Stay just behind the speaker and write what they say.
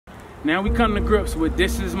Now we come to grips with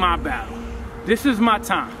this is my battle. This is my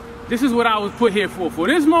time. This is what I was put here for. For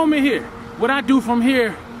this moment here, what I do from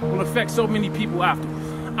here will affect so many people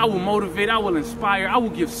afterwards. I will motivate, I will inspire, I will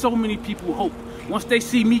give so many people hope. Once they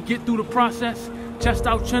see me get through the process, chest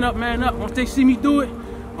out, chin up, man up, once they see me do it,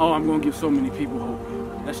 oh, I'm gonna give so many people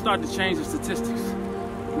hope. Let's start to change the statistics.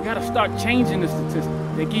 We gotta start changing the statistics.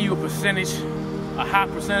 They give you a percentage, a high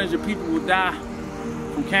percentage of people will die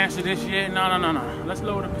from cancer this year. No. Let's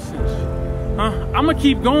lower the percentage. I'm gonna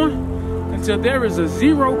keep going until there is a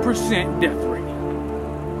 0% death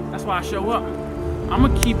rate. That's why I show up. I'm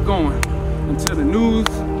gonna keep going until the news,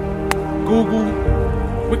 Google,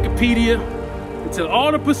 Wikipedia, until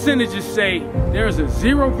all the percentages say there is a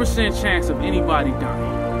 0% chance of anybody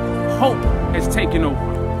dying. Hope has taken over.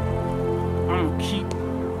 I'm gonna keep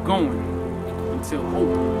going until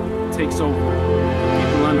hope takes over.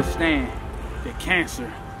 People understand that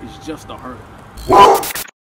cancer is just a hurdle.